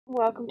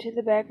welcome to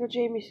the Backer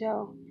Jamie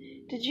Show.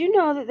 Did you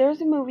know that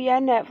there's a movie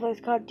on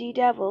Netflix called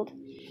Bedeviled,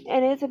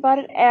 and it's about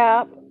an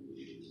app?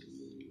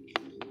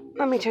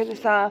 Let me turn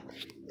this off.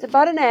 It's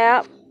about an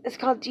app. It's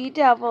called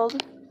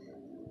Bedeviled,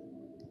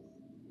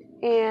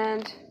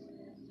 and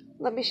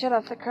let me shut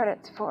off the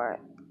credits for it.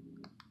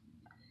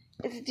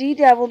 It's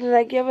Bedeviled, and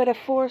I give it a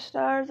 4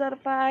 stars out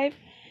of 5.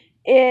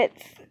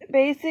 It's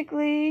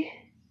basically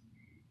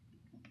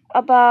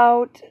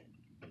about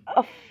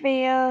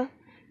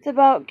It's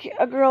about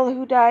a girl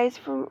who dies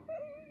from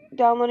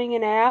downloading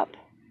an app.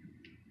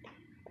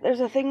 There's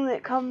a thing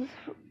that comes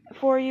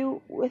for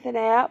you with an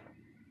app,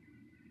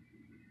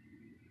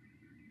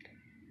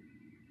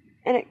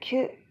 and it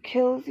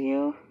kills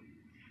you.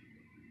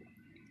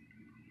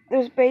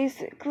 There's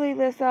basically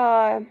this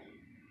devil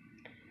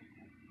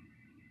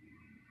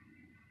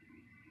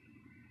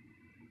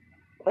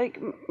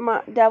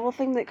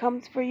thing that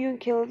comes for you and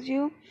kills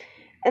you,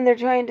 and they're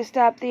trying to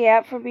stop the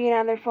app from being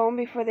on their phone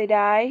before they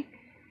die.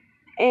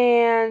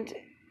 And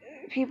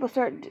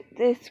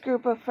this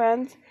group of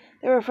friends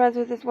that were friends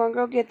with this one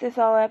girl get this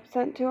all app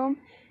sent to them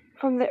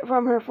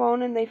from her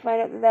phone, and they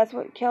find out that that's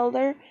what killed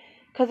her,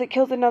 because it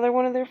kills another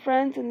one of their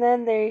friends, and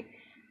then they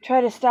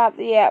try to stop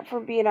the app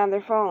from being on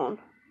their phone.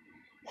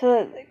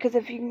 Because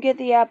if you can get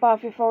the app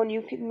off your phone,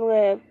 you can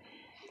live,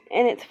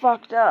 and it's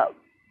fucked up.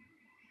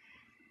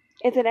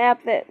 It's an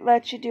app that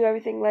lets you do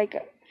everything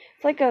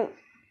it's like a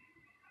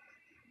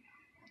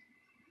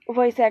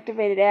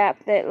voice-activated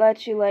app that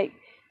lets you,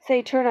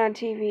 say, turn on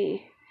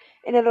TV,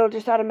 and it'll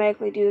just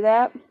automatically do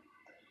that.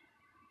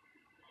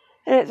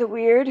 And it's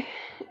weird,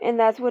 and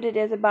that's what it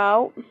is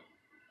about.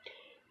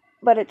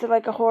 But it's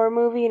like a horror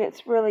movie, and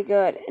it's really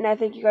good, and I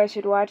think you guys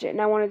should watch it.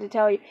 And I wanted to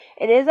tell you,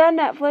 it is on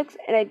Netflix,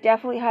 and I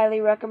definitely highly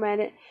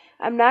recommend it.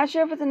 I'm not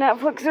sure if it's a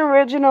Netflix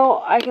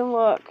original. I can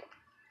look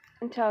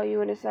and tell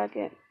you in a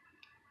second.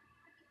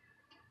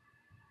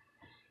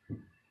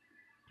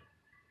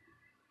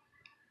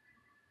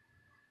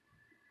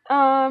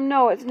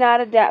 No, it's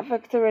not a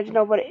Netflix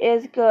original, but it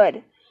is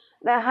good.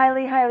 And I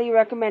highly, highly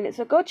recommend it.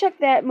 So go check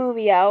that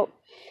movie out.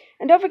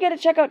 And don't forget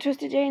to check out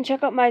Twisted J and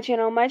check out my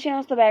channel. My channel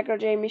is The Backer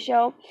Jamie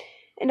Show.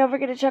 And don't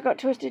forget to check out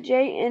Twisted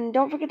J. And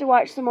don't forget to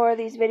watch some more of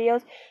these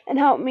videos and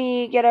help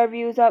me get our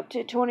views up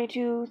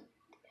to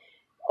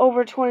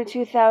over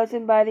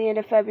 22,000 by the end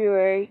of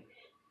February.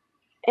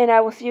 And I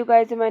will see you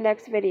guys in my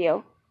next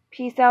video.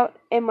 Peace out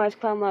and much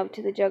clown love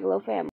to the Juggalo family.